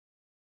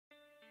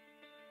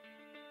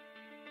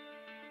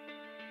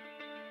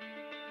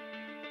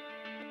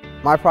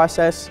My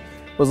process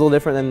was a little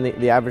different than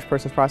the average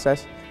person's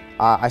process.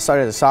 I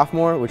started as a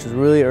sophomore, which was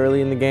really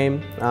early in the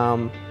game,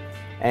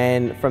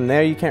 and from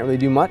there you can't really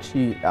do much.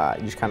 You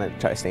just kind of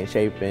try to stay in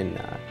shape and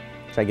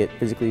try to get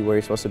physically where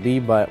you're supposed to be.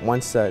 But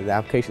once the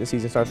application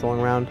season starts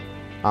rolling around,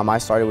 I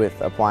started with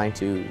applying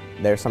to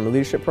their summer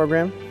leadership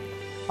program,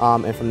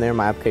 and from there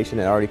my application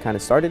had already kind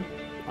of started.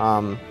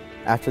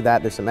 After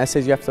that, there's some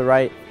essays you have to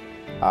write.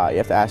 You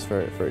have to ask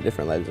for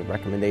different letters of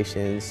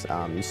recommendations.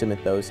 You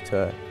submit those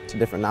to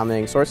different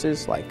nominating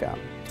sources like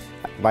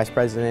Vice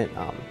President,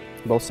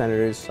 both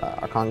senators,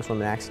 our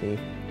Congresswoman Axney.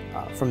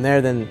 From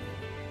there, then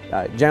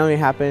generally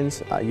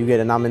happens, you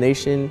get a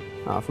nomination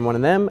from one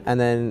of them, and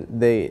then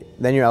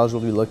you're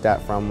eligible to be looked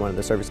at from one of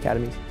the service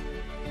academies.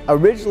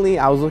 Originally,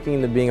 I was looking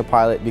into being a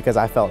pilot because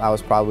I felt that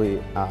was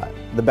probably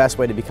the best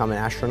way to become an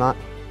astronaut.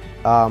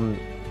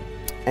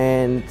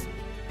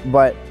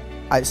 But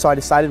so I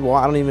decided, well,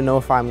 I don't even know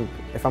if I'm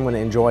going to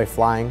enjoy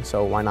flying,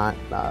 so why not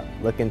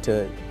look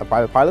into a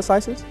private pilot's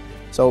license?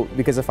 So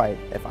because if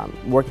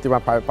I'm working through my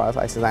private pilot's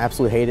license and I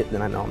absolutely hate it,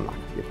 then I know I'm not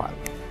going to be a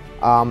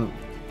pilot.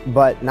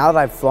 But now that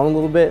I've flown a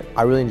little bit,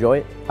 I really enjoy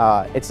it.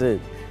 It's a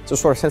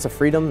sort of sense of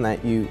freedom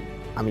that you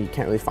can't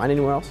really find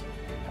anywhere else.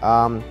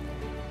 And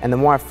the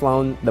more I've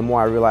flown, the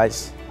more I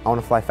realize I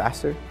want to fly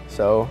faster.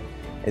 So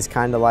it's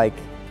kind of like,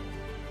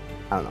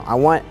 I don't know, I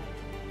want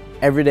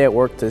every day at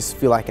work to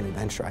feel like an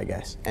adventure, I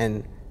guess.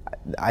 And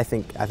I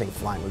think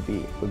flying would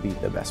be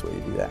the best way to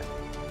do that.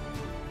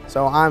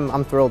 So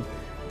I'm thrilled.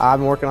 I've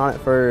been working on it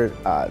for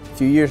a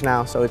few years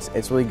now, so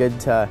it's really good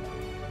to,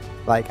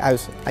 like, I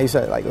used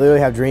to like literally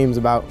have dreams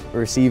about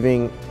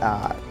receiving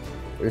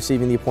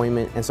the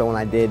appointment, and so when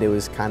I did, it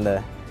was kind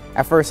of,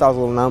 at first I was a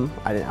little numb.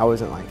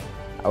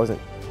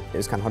 It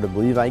was kind of hard to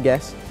believe, I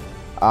guess.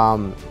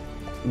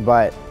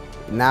 But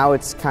now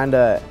it's kind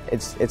of,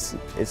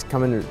 it's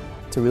coming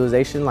to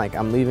realization. Like,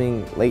 I'm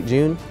leaving late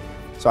June,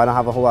 so I don't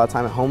have a whole lot of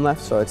time at home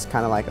left. So it's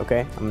kind of like,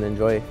 okay, I'm gonna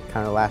enjoy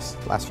kind of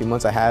the last few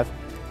months I have,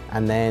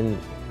 and then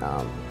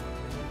I'm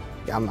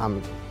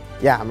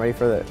ready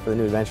for the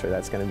new adventure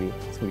that's gonna be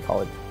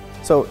college.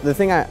 So the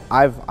thing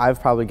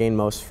I've probably gained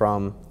most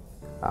from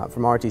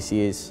ROTC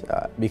is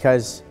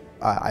because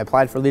I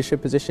applied for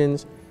leadership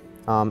positions,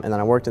 and then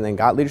I worked and then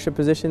got leadership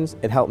positions.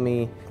 It helped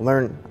me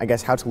learn, I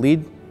guess, how to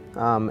lead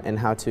and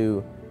how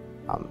to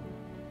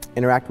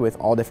interact with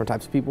all different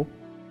types of people.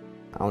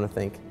 I want to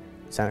thank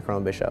Senator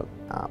Colonel Bishop,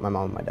 my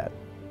mom and my dad,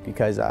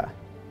 because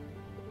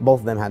both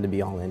of them had to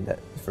be all in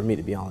for me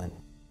to be all in.